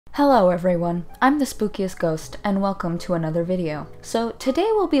Hello everyone, I'm the Spookiest Ghost and welcome to another video. So today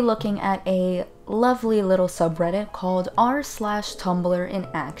we'll be looking at a lovely little subreddit called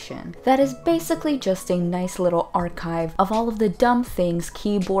r/TumblrInAction that is basically just a nice little archive of all of the dumb things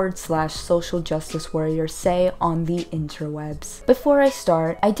keyboard/social justice warriors say on the interwebs. Before I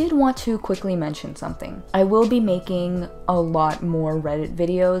start, I did want to quickly mention something. I will be making a lot more Reddit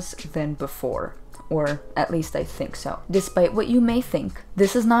videos than before. Or at least I think so. Despite what you may think,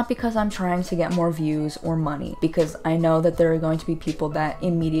 this is not because I'm trying to get more views or money, because I know that there are going to be people that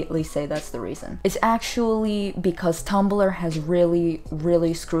immediately say that's the reason. It's actually because Tumblr has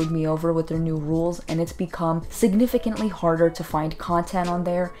really screwed me over with their new rules, and it's become significantly harder to find content on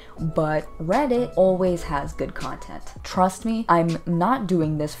there, but Reddit always has good content. Trust me, I'm not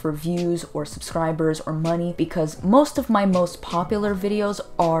doing this for views or subscribers or money, because most of my most popular videos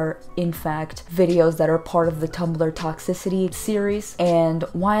are, in fact, videos that are part of the Tumblr Toxicity series, and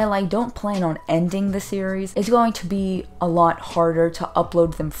while I don't plan on ending the series, it's going to be a lot harder to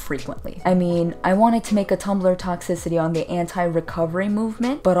upload them frequently. I mean, I wanted to make a Tumblr Toxicity on the anti-recovery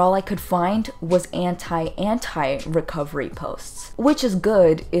movement, but all I could find was anti-recovery posts, which is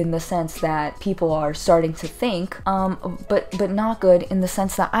good in the sense that people are starting to think, but not good in the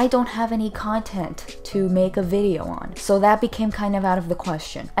sense that I don't have any content to make a video on. So that became kind of out of the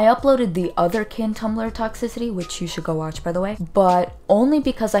question. I uploaded the other Tumblr Toxicity, which you should go watch by the way, but only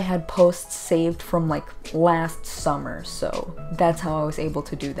because I had posts saved from like last summer, so that's how I was able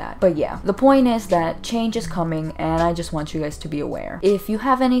to do that. But yeah, the point is that change is coming and I just want you guys to be aware. If you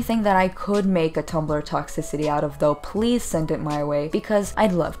have anything that I could make a Tumblr Toxicity out of though, please send it my way because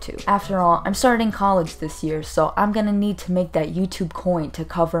I'd love to. After all, I'm starting college this year, so I'm gonna need to make that YouTube coin to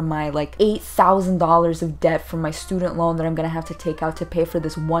cover my like $8,000 of debt from my student loan that I'm gonna have to take out to pay for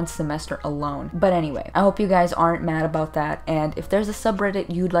this one semester alone. But anyway, I hope you guys aren't mad about that, and if there's a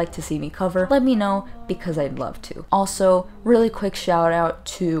subreddit you'd like to see me cover, let me know because I'd love to. Also, really quick shout out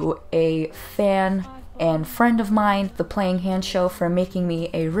to a fan and friend of mine, The Playing Hand Show, for making me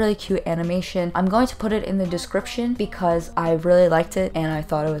a really cute animation. I'm going to put it in the description because I really liked it and I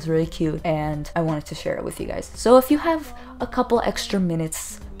thought it was really cute and I wanted to share it with you guys. So if you have a couple extra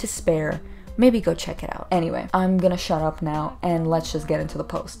minutes to spare, maybe go check it out. Anyway, I'm gonna shut up now and let's just get into the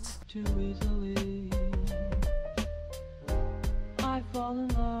posts. Too easily, I fall in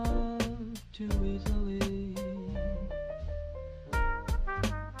love too easily.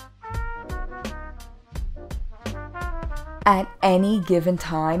 At any given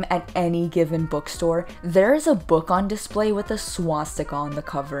time, at any given bookstore, there is a book on display with a swastika on the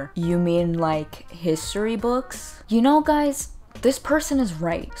cover. You mean like history books? You know guys, this person is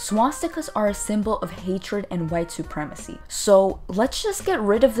right. Swastikas are a symbol of hatred and white supremacy. So let's just get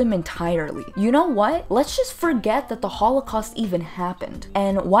rid of them entirely. You know what? Let's just forget that the Holocaust even happened.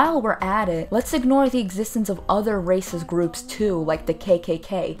 And while we're at it, let's ignore the existence of other racist groups too, like the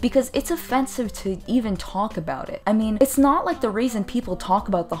KKK, because it's offensive to even talk about it. I mean, it's not like the reason people talk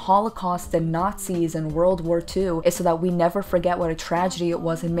about the Holocaust and Nazis and World War II is so that we never forget what a tragedy it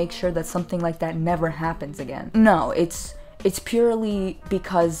was and make sure that something like that never happens again. No, it's purely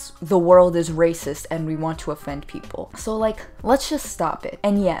because the world is racist and we want to offend people. So like, let's just stop it.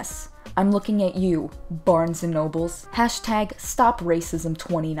 And yes, I'm looking at you, Barnes & Nobles. Hashtag Stop Racism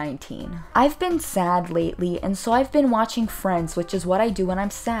 2019. I've been sad lately, and so I've been watching Friends, which is what I do when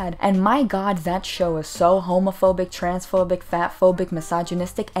I'm sad. And my god, that show is so homophobic, transphobic, fatphobic,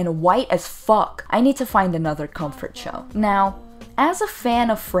 misogynistic, and white as fuck. I need to find another comfort show. Now, as a fan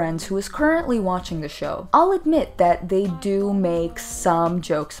of Friends who is currently watching the show, I'll admit that they do make some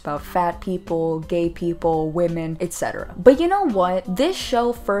jokes about fat people, gay people, women, etc. But you know what? This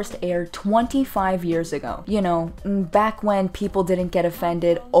show first aired 25 years ago. You know, back when people didn't get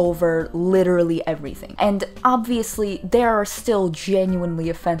offended over literally everything. And obviously, there are still genuinely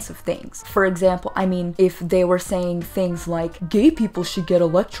offensive things. For example, I mean, if they were saying things like, gay people should get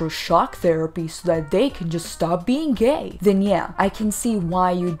electroshock therapy so that they can just stop being gay, then yeah, I can see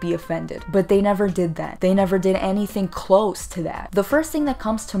why you'd be offended. But they never did that. They never did anything close to that. The first thing that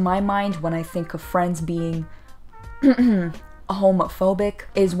comes to my mind when I think of Friends being homophobic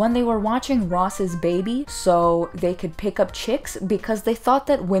is when they were watching Ross's Baby so they could pick up chicks because they thought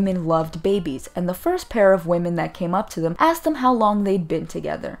that women loved babies, and the first pair of women that came up to them asked them how long they'd been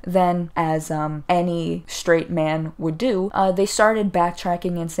together. Then, as any straight man would do, they started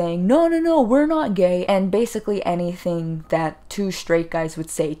backtracking and saying, no, we're not gay, and basically anything that two straight guys would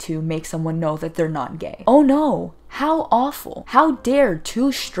say to make someone know that they're not gay. Oh no! How awful. How dare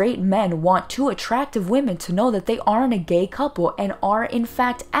two straight men want two attractive women to know that they aren't a gay couple and are in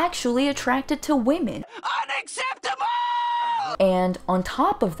fact actually attracted to women? Unacceptable! And on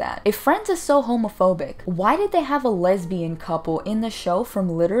top of that, if Friends is so homophobic, why did they have a lesbian couple in the show from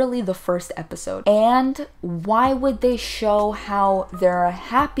literally the first episode? And why would they show how they're a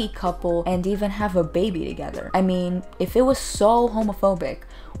happy couple and even have a baby together? I mean, if it was so homophobic,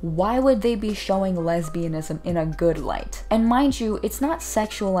 why would they be showing lesbianism in a good light? And mind you, it's not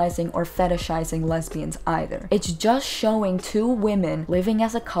sexualizing or fetishizing lesbians either. It's just showing two women living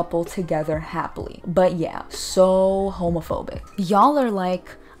as a couple together happily. But yeah, so homophobic. Y'all are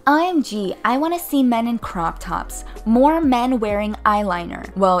like, OMG, I want to see men in crop tops. More men wearing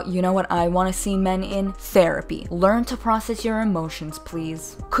eyeliner. Well, you know what I want to see men in? Therapy. Learn to process your emotions,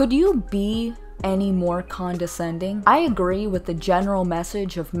 please. Could you be any more condescending? I agree with the general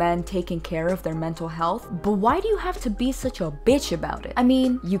message of men taking care of their mental health, but why do you have to be such a bitch about it? I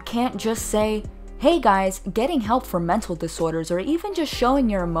mean, you can't just say, hey guys, getting help for mental disorders or even just showing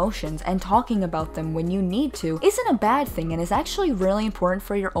your emotions and talking about them when you need to isn't a bad thing and is actually really important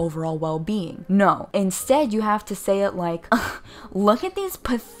for your overall well-being. No, instead you have to say it like, look at these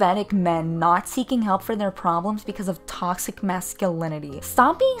pathetic men not seeking help for their problems because of toxic masculinity.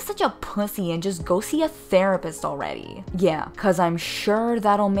 Stop being such a pussy and just go see a therapist already. Yeah, cause I'm sure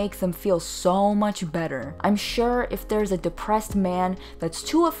that'll make them feel so much better. I'm sure if there's a depressed man that's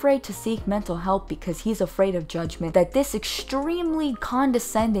too afraid to seek mental help because he's afraid of judgment, that this extremely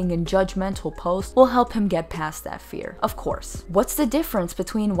condescending and judgmental post will help him get past that fear. Of course. What's the difference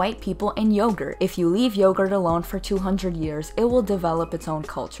between white people and yogurt? If you leave yogurt alone for 200 years, it will develop its own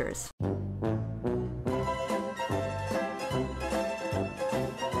cultures.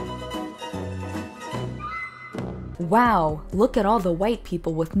 Wow, look at all the white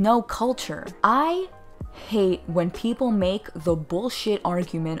people with no culture. I hate when people make the bullshit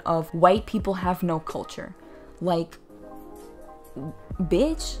argument of white people have no culture. Like,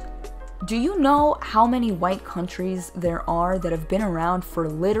 bitch, do you know how many white countries there are that have been around for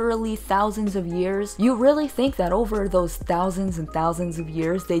literally thousands of years? You really think that over those thousands and thousands of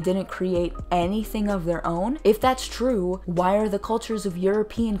years they didn't create anything of their own? If that's true, why are the cultures of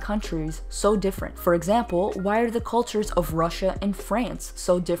European countries so different? For example, why are the cultures of Russia and France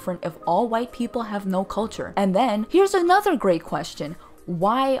so different if all white people have no culture? And then, here's another great question.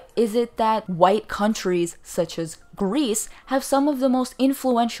 Why is it that white countries such as Greece have some of the most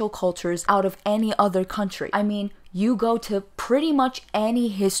influential cultures out of any other country? I mean, you go to pretty much any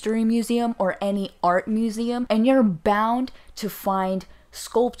history museum or any art museum and you're bound to find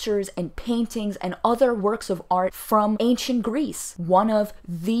sculptures and paintings and other works of art from ancient Greece, one of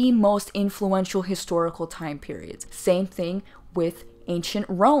the most influential historical time periods. Same thing with ancient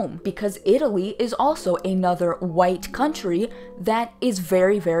Rome, because Italy is also another white country that is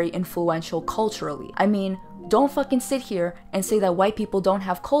very, very influential culturally. I mean, don't fucking sit here and say that white people don't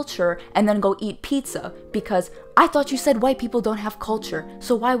have culture and then go eat pizza, because I thought you said white people don't have culture,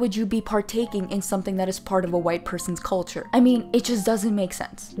 so why would you be partaking in something that is part of a white person's culture? I mean, it just doesn't make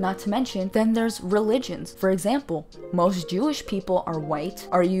sense. Not to mention, then there's religions. For example, most Jewish people are white.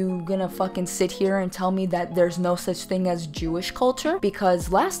 Are you gonna fucking sit here and tell me that there's no such thing as Jewish culture?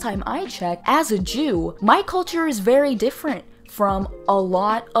 Because last time I checked, as a Jew, my culture is very different from a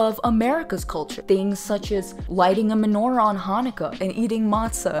lot of America's culture. Things such as lighting a menorah on Hanukkah and eating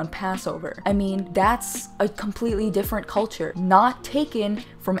matzah on Passover. I mean, that's a completely different culture, not taken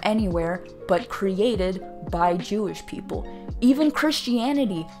from anywhere, but created by Jewish people. Even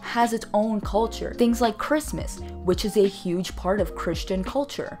Christianity has its own culture. Things like Christmas, which is a huge part of Christian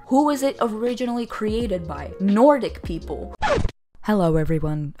culture. Who was it originally created by? Nordic people. Hello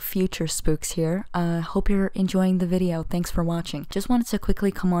everyone, Future Spooks here. Hope you're enjoying the video. Thanks for watching. Just wanted to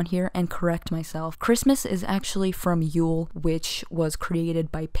quickly come on here and correct myself. Christmas is actually from Yule, which was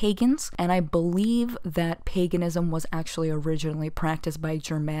created by pagans, and I believe that paganism was actually originally practiced by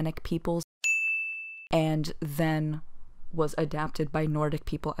Germanic peoples and then was adapted by Nordic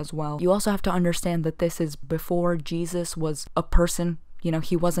people as well. You also have to understand that this is before Jesus was a person. You know,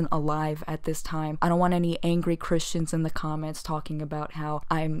 he wasn't alive at this time. I don't want any angry Christians in the comments talking about how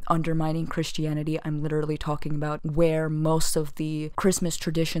I'm undermining Christianity. I'm literally talking about where most of the Christmas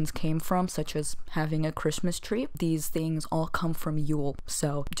traditions came from, such as having a Christmas tree. These things all come from Yule.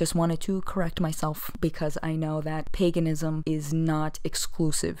 So just wanted to correct myself because I know that paganism is not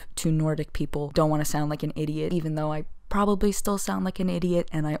exclusive to Nordic people. Don't want to sound like an idiot, even though I probably still sound like an idiot,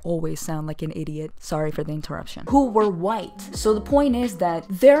 and I always sound like an idiot. Sorry for the interruption. Who were white. So the point is that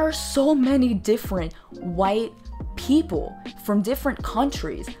there are so many different white people from different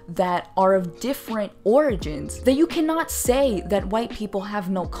countries that are of different origins, that you cannot say that white people have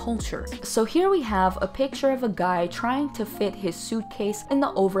no culture. So here we have a picture of a guy trying to fit his suitcase in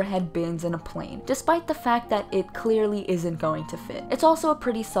the overhead bins in a plane, despite the fact that it clearly isn't going to fit. It's also a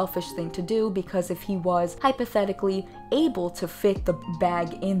pretty selfish thing to do, because if he was hypothetically able to fit the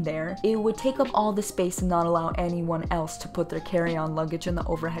bag in there, it would take up all the space and not allow anyone else to put their carry-on luggage in the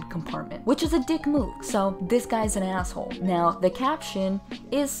overhead compartment, which is a dick move. So this guy's an asshole. Now, the caption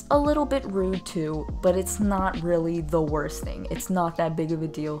is a little bit rude too, but it's not really the worst thing. It's not that big of a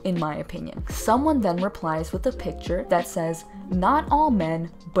deal, in my opinion. Someone then replies with a picture that says, "Not all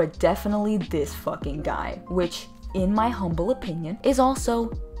men, but definitely this fucking guy," which, in my humble opinion, is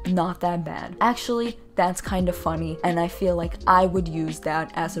also not that bad. Actually, that's kind of funny, and I feel like I would use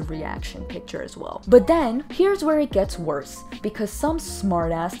that as a reaction picture as well. But then, here's where it gets worse, because some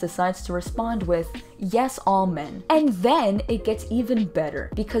smartass decides to respond with, "Yes, all men." And then it gets even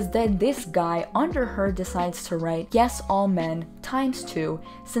better, because then this guy under her decides to write, "Yes, all men, ×2,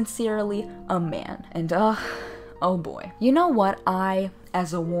 sincerely, a man." And oh boy. You know what I,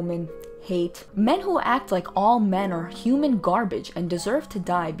 as a woman, hate? Men who act like all men are human garbage and deserve to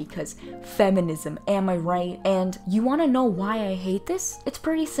die because feminism, am I right? And you want to know why I hate this? It's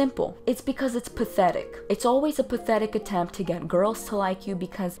pretty simple. It's because it's pathetic. It's always a pathetic attempt to get girls to like you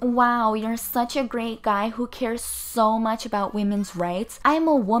because, wow, you're such a great guy who cares so much about women's rights. I'm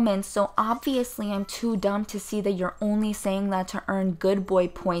a woman, so obviously I'm too dumb to see that you're only saying that to earn good boy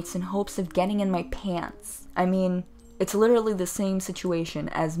points in hopes of getting in my pants. I mean, it's literally the same situation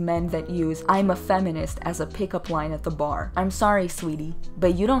as men that use "I'm a feminist" as a pickup line at the bar. I'm sorry, sweetie,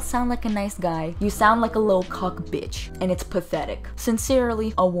 but you don't sound like a nice guy. You sound like a little cuck bitch, and it's pathetic.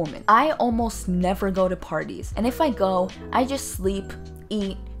 Sincerely, a woman. I almost never go to parties, and if I go, I just sleep,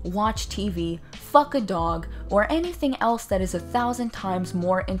 eat, watch TV, fuck a dog, or anything else that is 1,000 times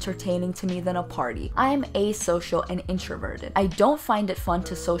more entertaining to me than a party. I am asocial and introverted. I don't find it fun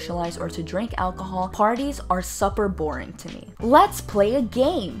to socialize or to drink alcohol. Parties are super boring to me. Let's play a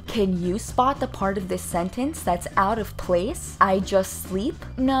game. Can you spot the part of this sentence that's out of place? I just sleep?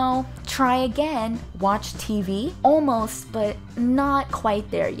 No. Try again. Watch TV? Almost, but not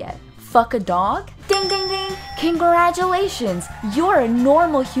quite there yet. Fuck a dog? Ding ding ding! Congratulations! You're a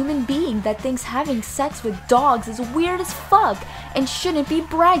normal human being that thinks having sex with dogs is weird as fuck and shouldn't be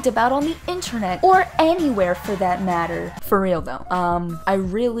bragged about on the internet or anywhere for that matter. For real though, I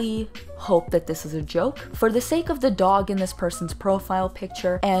really hope that this is a joke for the sake of the dog in this person's profile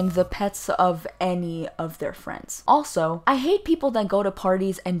picture and the pets of any of their friends. Also, I hate people that go to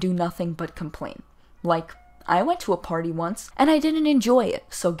parties and do nothing but complain. Like, I went to a party once and I didn't enjoy it,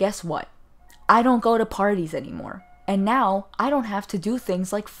 so guess what? I don't go to parties anymore. And now I don't have to do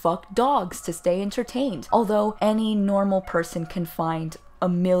things like fuck dogs to stay entertained. Although any normal person can find a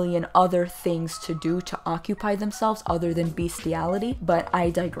million other things to do to occupy themselves other than bestiality, but I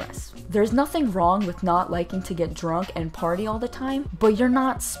digress. There's nothing wrong with not liking to get drunk and party all the time, but you're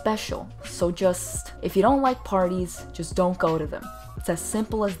not special. So just, if you don't like parties, just don't go to them. It's as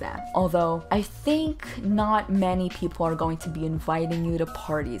simple as that. Although, I think not many people are going to be inviting you to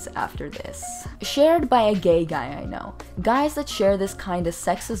parties after this. Shared by a gay guy I know. Guys that share this kind of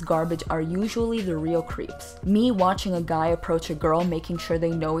sexist garbage are usually the real creeps. Me watching a guy approach a girl, making sure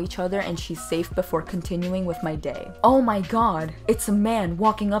they know each other and she's safe before continuing with my day. Oh my god, it's a man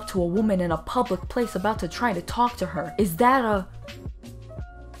walking up to a woman in a public place about to try to talk to her. Is that a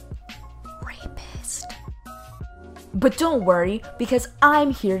rapist? But don't worry, because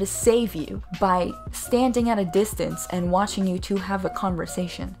I'm here to save you by standing at a distance and watching you two have a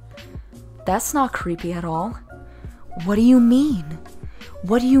conversation. That's not creepy at all. What do you mean?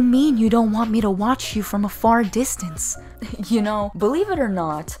 What do you mean you don't want me to watch you from a far distance? You know, believe it or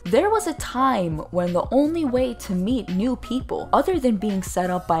not, there was a time when the only way to meet new people, other than being set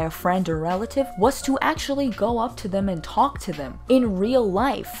up by a friend or relative, was to actually go up to them and talk to them in real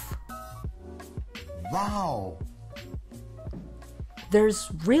life. Wow.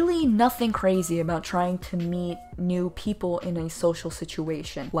 There's really nothing crazy about trying to meet new people in a social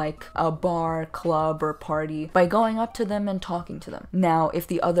situation, like a bar, club, or party, by going up to them and talking to them. Now, if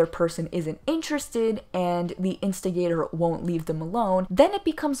the other person isn't interested and the instigator won't leave them alone, then it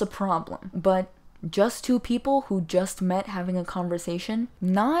becomes a problem. But just two people who just met having a conversation,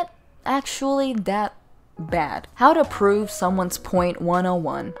 not actually that bad. How to prove someone's point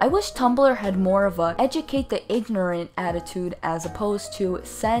 101. I wish Tumblr had more of a educate the ignorant attitude as opposed to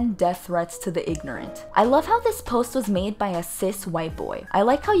send death threats to the ignorant. I love how this post was made by a cis white boy. I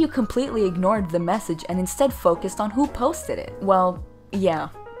like how you completely ignored the message and instead focused on who posted it. Well, yeah,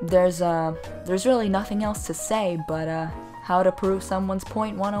 there's really nothing else to say but how to prove someone's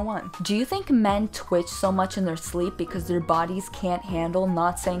point 101. Do you think men twitch so much in their sleep because their bodies can't handle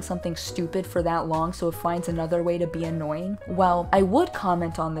not saying something stupid for that long, so it finds another way to be annoying? Well, I would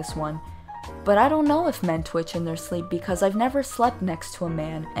comment on this one, but I don't know if men twitch in their sleep because I've never slept next to a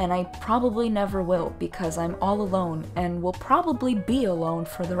man, and I probably never will because I'm all alone and will probably be alone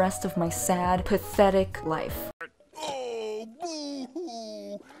for the rest of my sad, pathetic life. Oh,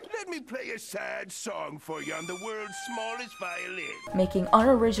 boo-hoo! Let me play a sad song for you on the world's smallest violin. Making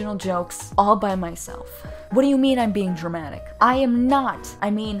unoriginal jokes all by myself. What do you mean I'm being dramatic? I am not.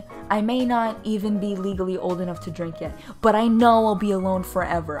 I mean, I may not even be legally old enough to drink yet, but I know I'll be alone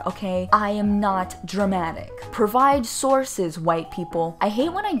forever, okay? I am not dramatic. Provide sources, white people. I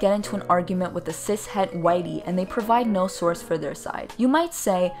hate when I get into an argument with a cishet whitey and they provide no source for their side. You might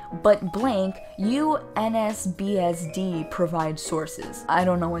say, but blank, you NSBSD provide sources. I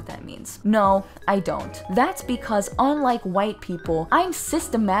don't know what that means. No, I don't. That's because unlike white people, I'm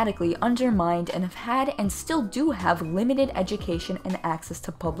systematically undermined and have had and still do have limited education and access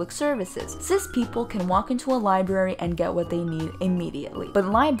to public services. Cis people can walk into a library and get what they need immediately, but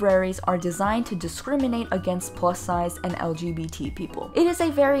libraries are designed to discriminate against plus-size and LGBT people. It is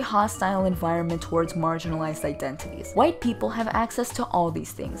a very hostile environment towards marginalized identities. White people have access to all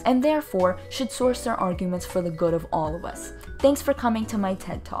these things, and therefore should source their arguments for the good of all of us. Thanks for coming to my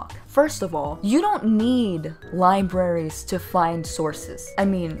TED Talk. First of all, you don't need libraries to find sources. I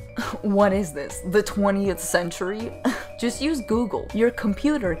mean, what is this, the 20th century? Just use Google. Your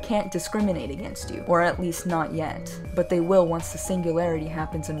computer can't discriminate against you, or at least not yet. But they will once the singularity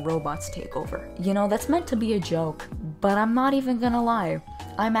happens and robots take over. You know, that's meant to be a joke, but I'm not even gonna lie.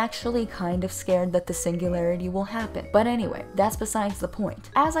 I'm actually kind of scared that the singularity will happen. But anyway, that's besides the point.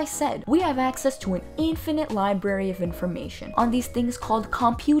 As I said, we have access to an infinite library of information on these things called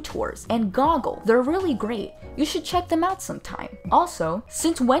computers and Goggle. They're really great. You should check them out sometime. Also,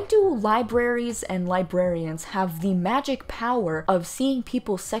 since when do libraries and librarians have the magic power of seeing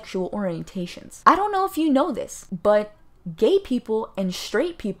people's sexual orientations? I don't know if you know this, but gay people and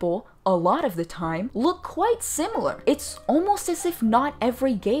straight people a lot of the time look quite similar. It's almost as if not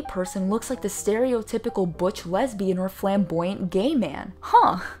every gay person looks like the stereotypical butch lesbian or flamboyant gay man.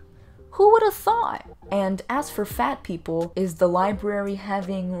 Huh. Who would have thought? And as for fat people, is the library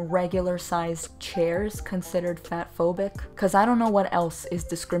having regular sized chairs considered fat phobic? Cause I don't know what else is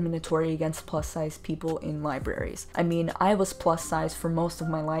discriminatory against plus size people in libraries. I mean, I was plus size for most of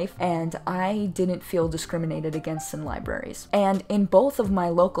my life and I didn't feel discriminated against in libraries. And in both of my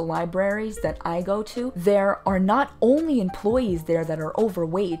local libraries that I go to, there are not only employees there that are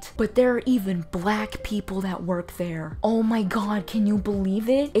overweight, but there are even black people that work there. Oh my god, can you believe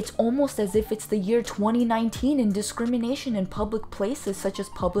it? It's almost as if it's the year 2019 and discrimination in public places such as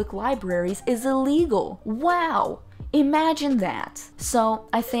public libraries is illegal. Wow! Imagine that. So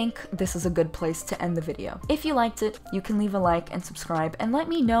I think this is a good place to end the video. If you liked it, you can leave a like and subscribe and let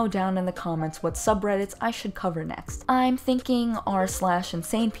me know down in the comments what subreddits I should cover next. I'm thinking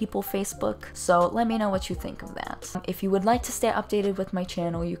r/insane people Facebook, so let me know what you think of that. If you would like to stay updated with my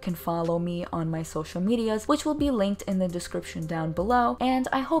channel, you can follow me on my social medias, which will be linked in the description down below, and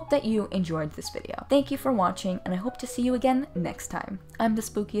I hope that you enjoyed this video. Thank you for watching, and I hope to see you again next time. I'm the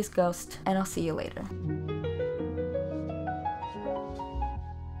Spookiest Ghost, and I'll see you later.